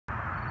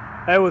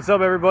Hey, what's up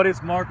everybody?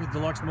 It's Mark with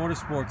Deluxe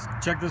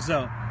Motorsports. Check this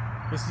out.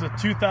 This is a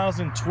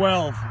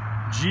 2012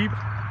 Jeep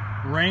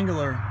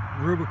Wrangler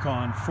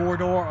Rubicon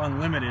 4-door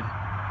unlimited.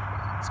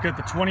 It's got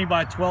the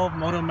 20x12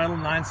 Moto Metal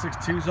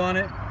 962s on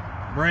it.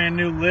 Brand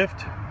new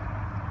lift,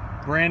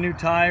 brand new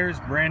tires,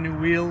 brand new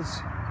wheels.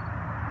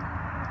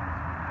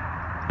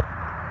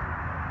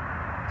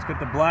 It's got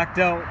the blacked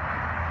out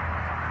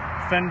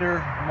fender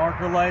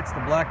marker lights,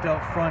 the blacked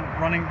out front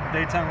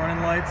daytime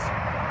running lights.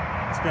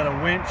 It's got a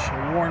winch,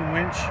 a worn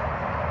winch,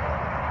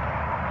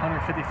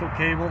 150-foot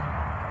cable.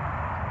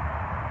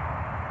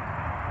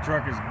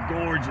 Truck is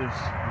gorgeous,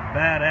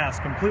 badass,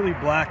 completely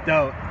blacked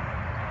out,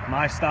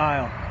 my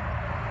style.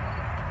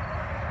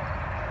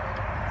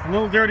 It's a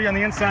little dirty on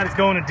the inside. It's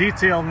going to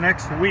detail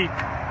next week,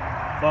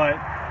 but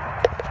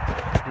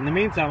in the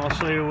meantime, I'll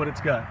show you what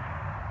it's got.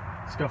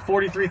 It's got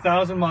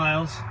 43,000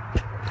 miles.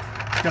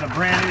 It's got a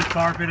brand new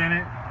carpet in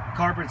it.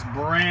 Carpet's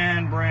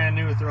brand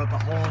new throughout the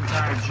whole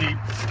entire Jeep.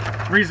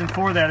 The reason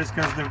for that is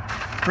because the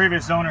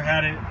previous owner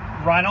had it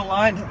rhino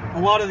lined. A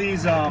lot of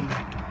these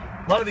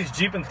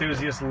Jeep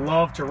enthusiasts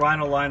love to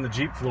rhino line the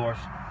Jeep floors,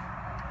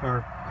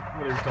 or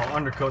what do you call,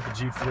 undercoat the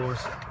Jeep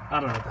floors. I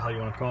don't know what the hell you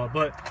want to call it,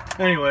 but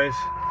anyways,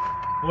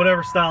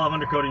 whatever style of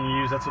undercoating you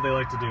use, that's what they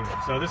like to do.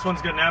 So this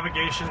one's got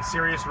navigation,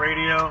 Sirius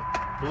radio,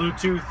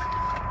 Bluetooth,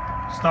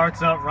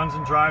 starts up, runs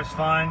and drives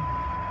fine.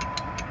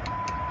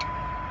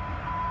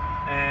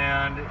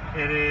 And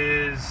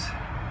it's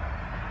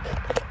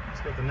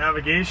got the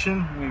navigation.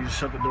 Let me just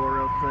shut the door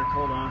real quick,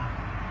 hold on.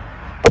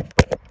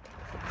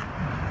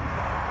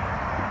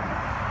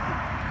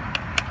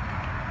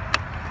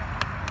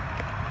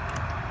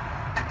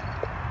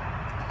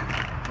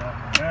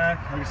 Back.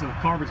 Like I said, the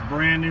carpet's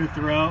brand new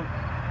throughout.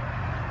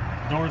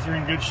 Doors are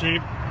in good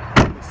shape.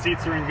 The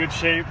seats are in good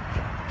shape.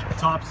 The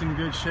top's in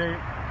good shape.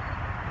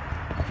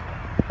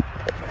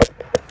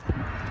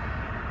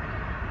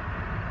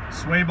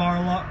 Sway bar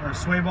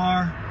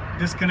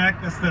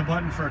disconnect. That's the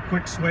button for a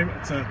quick sway. You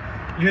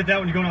hit that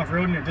when you're going off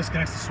road and it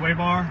disconnects the sway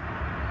bar.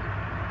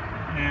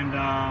 And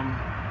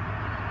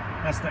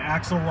that's the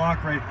axle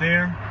lock right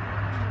there.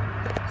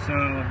 So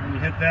when you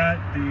hit that,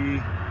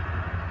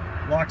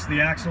 locks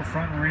the axle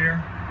front and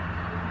rear.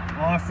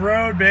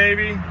 Off-road,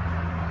 baby.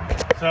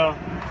 So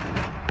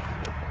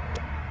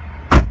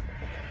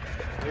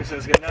like I said,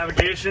 it's got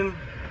navigation.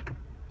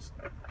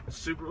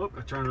 Super. Oh,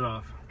 I turned it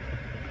off.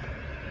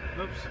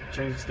 Oops,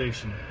 change the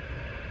station.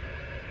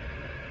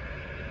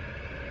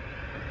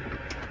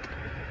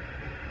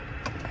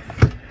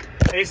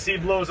 AC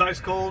blows ice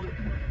cold.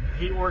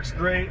 Heat works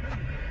great.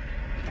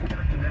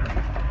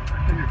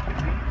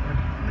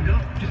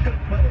 Just go to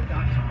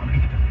Pueblo.com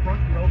and get the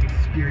front row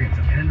experience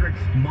of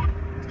Hendrick's.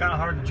 It's kind of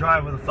hard to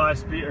drive with a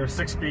 5-speed or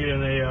 6-speed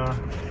in a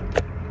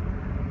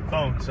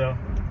phone, so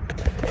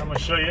I'm going to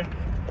show you.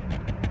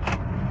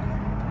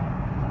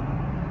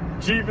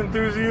 Jeep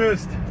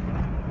enthusiast.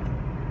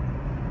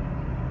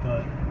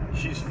 But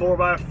she's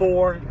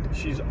 4x4,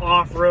 she's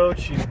off-road,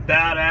 she's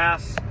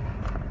badass.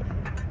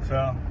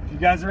 So if you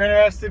guys are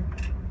interested,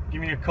 give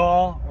me a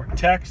call or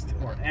text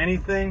or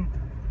anything.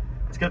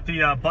 It's got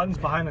the buttons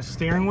behind the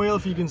steering wheel,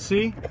 if you can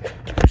see.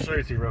 I'll show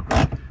you to you real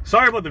quick.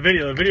 Sorry about the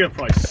video. The video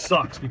probably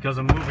sucks because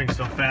I'm moving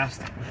so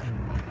fast.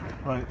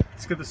 But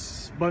it's got the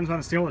buttons on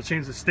the steering wheel to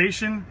change the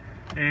station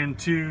and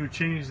to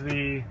change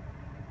the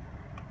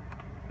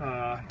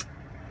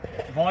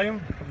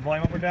volume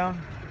up or down.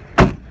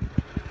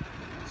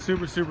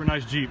 Super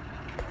nice Jeep.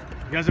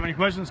 If you guys have any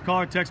questions,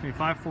 call or text me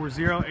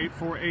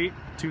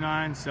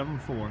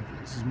 540-848-2974.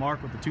 This is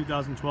Mark with the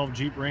 2012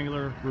 Jeep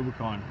Wrangler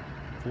Rubicon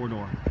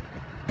 4-door.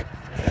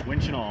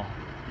 Winch and all.